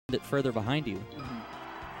it further behind you.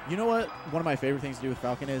 You know what? One of my favorite things to do with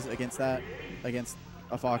Falcon is against a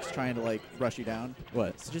Fox trying to like rush you down. What?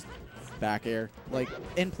 It's just back air, like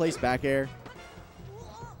in place back air.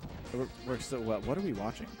 What are we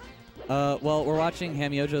watching? Well, we're watching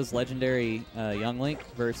Hamyojo's legendary Young Link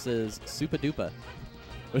versus Supadupa,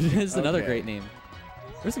 which is another great name.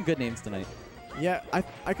 There's some good names tonight. Yeah, I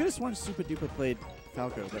could have sworn Supadupa played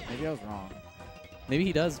Falco, but maybe I was wrong. Maybe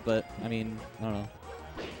he does, but I mean, I don't know.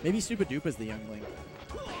 Maybe Supadupa's the Young Link,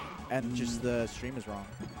 and just the stream is wrong.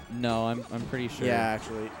 No, I'm pretty sure. Yeah,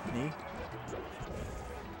 actually, me.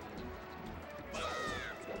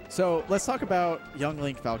 So let's talk about Young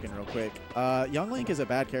Link Falcon real quick. Young Link is a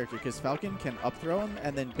bad character because Falcon can up throw him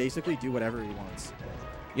and then basically do whatever he wants.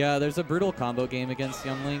 Yeah, there's a brutal combo game against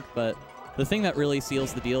Young Link, but the thing that really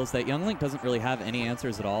seals the deal is that Young Link doesn't really have any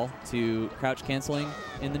answers at all to crouch canceling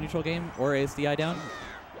in the neutral game or ASDI down.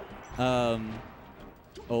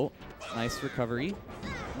 Oh, nice recovery.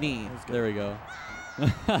 Knee. There we go.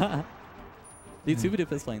 Dude,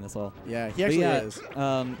 Supadupa is playing this well. Yeah, he actually is.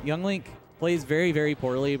 Young Link plays very, very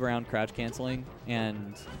poorly around crouch canceling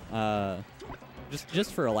and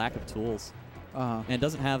just for a lack of tools. And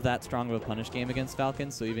doesn't have that strong of a punish game against Falcon,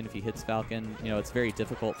 so even if he hits Falcon, you know, it's very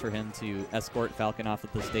difficult for him to escort Falcon off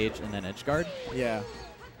of the stage and then edge guard. Yeah.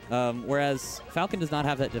 Whereas Falcon does not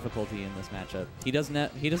have that difficulty in this matchup. He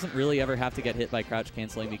doesn't really ever have to get hit by crouch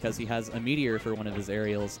canceling because he has a meteor for one of his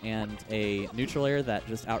aerials and a neutral air that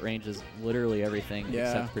just outranges literally everything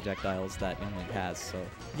except projectiles that Young Link has. So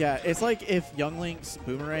yeah, it's like if Young Link's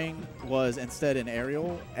boomerang was instead an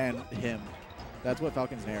aerial and him. That's what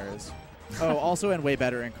Falcon's Nair is. Oh, also and way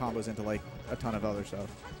better in combos into like a ton of other stuff.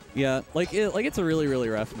 Yeah, it's a really, really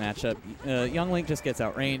rough matchup. Young Link just gets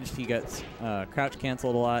outranged. He gets crouch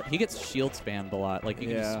canceled a lot. He gets shield spammed a lot. Like, you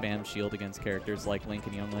can just spam shield against characters like Link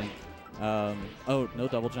and Young Link. Oh, no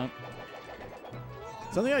double jump.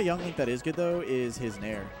 Something about Young Link that is good, though, is his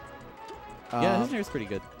Nair. Yeah, his Nair's pretty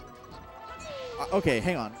good. Okay,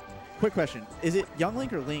 hang on. Quick question. Is it Young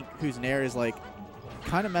Link or Link whose Nair is, like,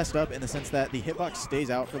 kind of messed up in the sense that the hitbox stays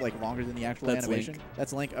out for, like, longer than the actual animation? Link.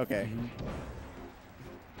 That's Link? Okay.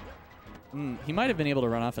 He might have been able to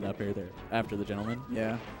run off an up air there after the gentleman.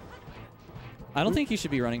 Yeah. I don't think he should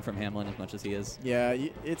be running from Hamlin as much as he is. Yeah,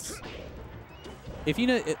 it's... If you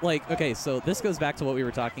know, okay, so this goes back to what we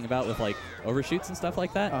were talking about with, like, overshoots and stuff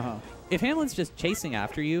like that. If Hamlin's just chasing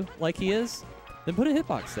after you like he is, then put a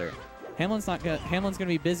hitbox there. Hamlin's gonna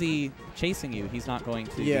be busy chasing you. He's not going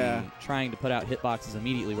to be trying to put out hitboxes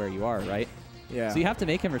immediately where you are, right? Yeah. So you have to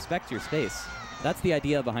make him respect your space. That's the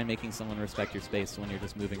idea behind making someone respect your space when you're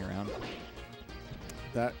just moving around.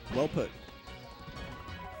 That well put.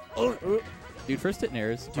 Dude, first hit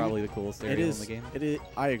Nair is probably the coolest aerial in the game. It is.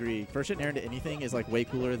 I agree. First hit Nair into anything is like way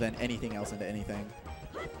cooler than anything else into anything.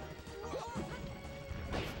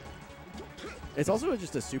 It's also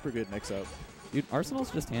just a super good mix-up. Dude, Arsenal's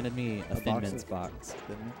just handed me a Thin Mints box,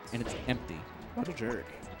 and it's empty. What a jerk.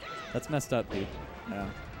 That's messed up, dude. Yeah.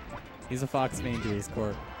 He's a Fox main to his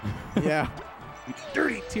core. Yeah. You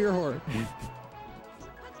dirty tier whore.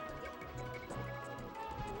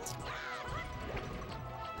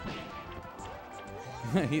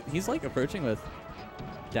 He's like approaching with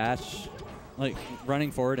dash, like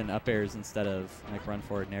running forward and up airs instead of like run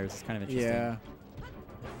forward and airs. It's kind of interesting. Yeah.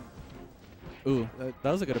 Ooh,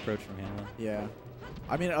 that was a good approach from Hamlin. Yeah.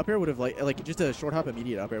 I mean, up air would have like just a short hop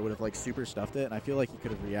immediate up air would have like super stuffed it, and I feel like he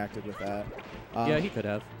could have reacted with that. Yeah, he could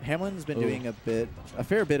have. Hamlin's been doing a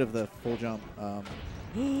fair bit of the full jump.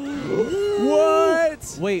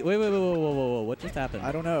 What? Wait, whoa, what just happened?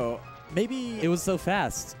 I don't know. Maybe it was so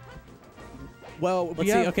fast. Well,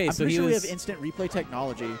 let's see. Okay, I'm so pretty sure we have instant replay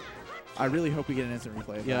technology. I really hope we get an instant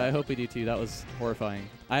replay. Yeah, I hope we do too. That was horrifying.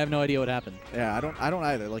 I have no idea what happened. Yeah, I don't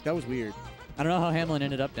either. Like, that was weird. I don't know how Hamlin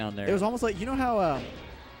ended up down there. It was almost like, you know how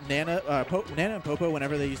Nana and Popo,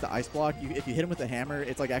 whenever they use the ice block, if you hit him with the hammer,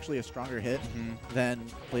 it's like actually a stronger hit than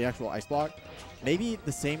the actual ice block. Maybe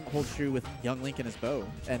the same holds true with Young Link and his bow,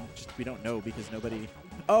 and just we don't know because nobody...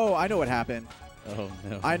 Oh, I know what happened. Oh,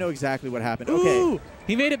 no. I know exactly what happened. Ooh, okay.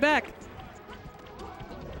 He made it back.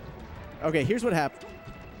 Okay, here's what happened.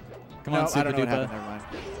 Come on, Supadupa. I don't know what happened. Never mind.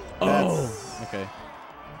 Oh! Okay.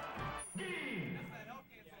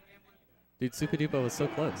 Dude, Supadupa was so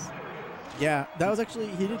close. Yeah, that was actually...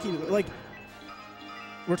 He did keep... Like,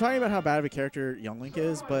 we're talking about how bad of a character Young Link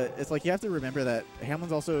is, but it's like you have to remember that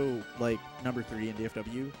Hamlin's also, like, number 3 in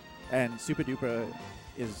DFW, and Supadupa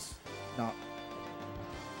is not...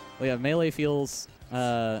 Well, yeah, melee feels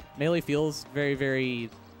very, very,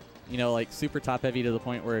 you know, like super top heavy to the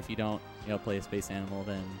point where if you don't, you know, play a space animal,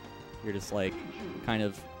 then you're just like kind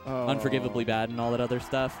of unforgivably bad and all that other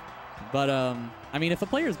stuff. But, I mean, if a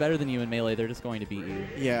player is better than you in Melee, they're just going to beat you.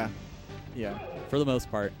 Yeah. Yeah. For the most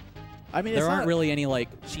part. I mean, there aren't really any, like,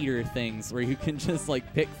 cheater things where you can just,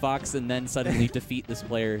 like, pick Fox and then suddenly defeat this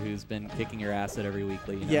player who's been kicking your ass at every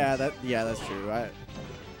weekly. You know? Yeah, that's true.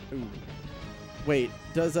 Ooh. Wait,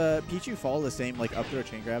 does Pichu follow the same, like, up throw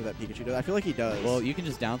chain grab that Pikachu does? I feel like he does. Well, you can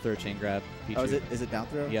just down throw chain grab Pichu. Oh, is it down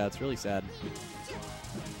throw? Yeah, it's really sad.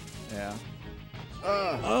 Yeah.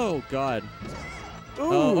 Oh, God. Ooh.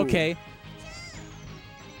 Oh, okay.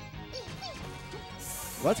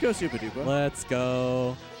 Let's go Supadupa. Let's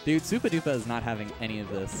go. Dude, Supadupa is not having any of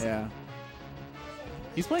this. Yeah.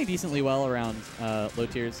 He's playing decently well around low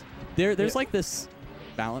tiers. There's like this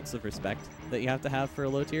balance of respect that you have to have for a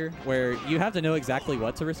low tier, where you have to know exactly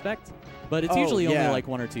what to respect, but it's usually only like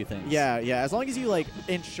one or two things. Yeah, yeah. As long as you like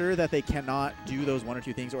ensure that they cannot do those one or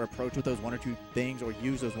two things or approach with those one or two things or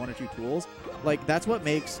use those one or two tools, like that's what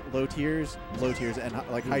makes low tiers, and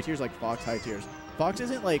like high tiers like Fox high tiers. Fox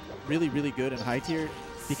isn't like really good in high tier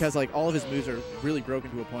because like all of his moves are really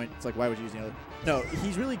broken to a point. It's like, why would you use the other? No,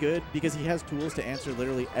 he's really good because he has tools to answer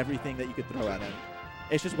literally everything that you could throw at him.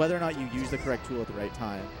 It's just whether or not you use the correct tool at the right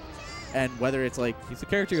time. And whether it's like... He's a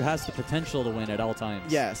character who has the potential to win at all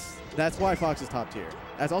times. Yes. That's why Fox is top tier.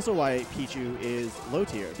 That's also why Pichu is low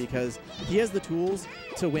tier, because he has the tools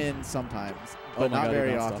to win sometimes, but not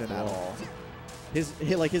very often at all.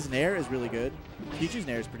 His nair is really good. Pichu's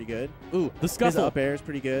nair is pretty good. Ooh, the scuffle. His up air is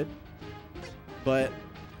pretty good. But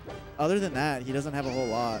other than that, he doesn't have a whole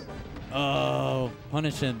lot. Oh,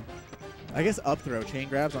 punish him. I guess up throw chain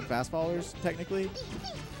grabs on fast followers, technically.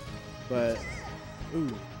 But,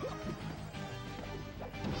 ooh.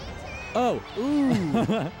 Oh. Ooh.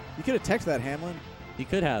 You could have teched that, Hamlin. He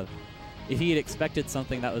could have. If he had expected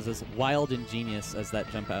something that was as wild and genius as that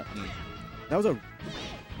jump out knee. That was a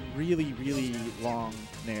really long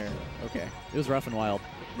nair. Okay. It was rough and wild.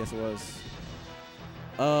 Yes, it was.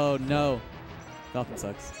 Oh, no. Falcon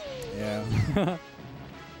sucks. Yeah.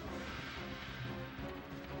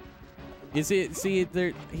 You see,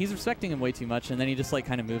 he's respecting him way too much, and then he just like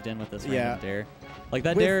kind of moved in with this random dare. Like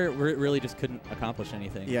that dare really just couldn't accomplish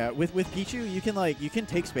anything. Yeah, with Pichu, you can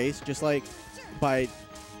take space just like by.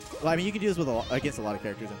 Well, I mean, you can do this with against a lot of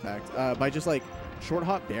characters, in fact, by just like short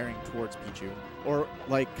hop daring towards Pichu, or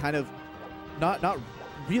like kind of not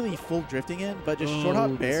really full drifting in, but just short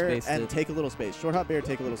hop bear and take a little space. Short hop bear,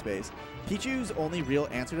 take a little space. Pichu's only real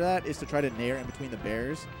answer to that is to try to nair in between the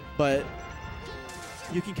bears, but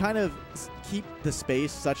you can kind of keep the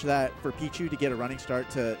space such that for Pichu to get a running start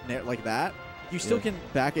to nair like that, you still can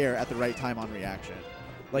back air at the right time on reaction.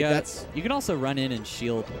 Like that's you can also run in and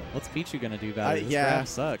shield. What's Pichu gonna do about it? This grab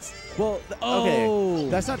sucks. Well, okay,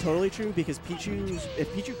 that's not totally true because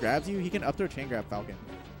if Pichu grabs you, he can up throw chain grab Falcon.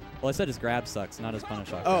 Well, I said his grab sucks, not his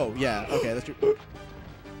punish off. Oh yeah, okay, that's true.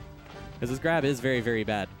 Because his grab is very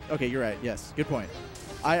bad. Okay, you're right. Yes, good point.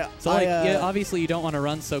 Obviously you don't want to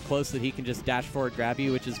run so close that he can just dash forward grab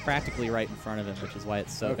you, which is practically right in front of him, which is why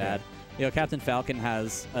it's so bad. You know, Captain Falcon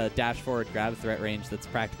has a dash forward grab threat range that's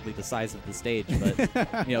practically the size of the stage, but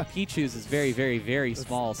you know, Pichu's is very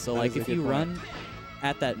small. So like if you run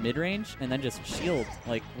at that mid range and then just shield,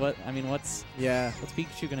 like what's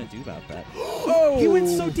Pikachu gonna do about that? Oh, he went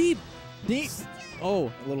so deep.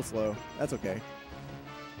 Oh, a little slow. That's okay.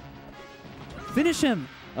 Finish him.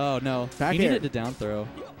 Oh no, back he needed to down throw.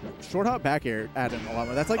 Short hop back air at him a lot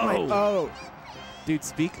more. That's like dude,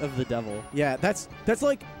 speak of the devil. Yeah, that's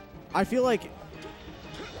like, I feel like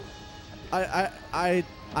I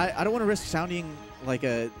don't want to risk sounding like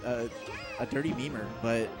a dirty memer,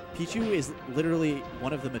 but Pichu is literally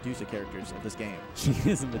one of the Medusa characters of this game. She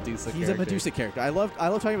is a Medusa character. He's a Medusa character. I love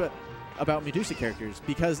talking about Medusa characters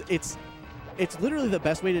because it's literally the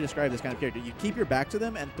best way to describe this kind of character. You keep your back to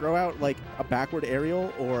them and throw out like a backward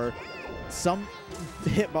aerial or some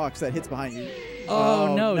hitbox that hits behind you.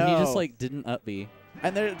 Oh no, he just like didn't up B.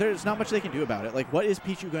 And there's not much they can do about it. Like, what is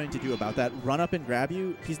Pichu going to do about that? Run up and grab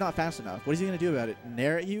you? He's not fast enough. What is he going to do about it?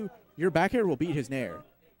 Nair at you? Your back air will beat his nair.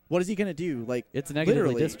 What is he going to do? Like, it's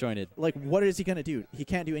negatively disjointed. Like, what is he going to do? He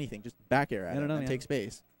can't do anything. Just back air at him and take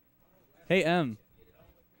space. Hey,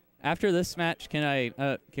 after this match, can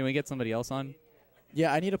we get somebody else on?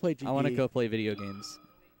 Yeah, I need to play GP. I want to go play video games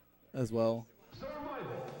as well.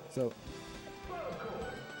 So.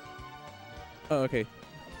 Oh, okay.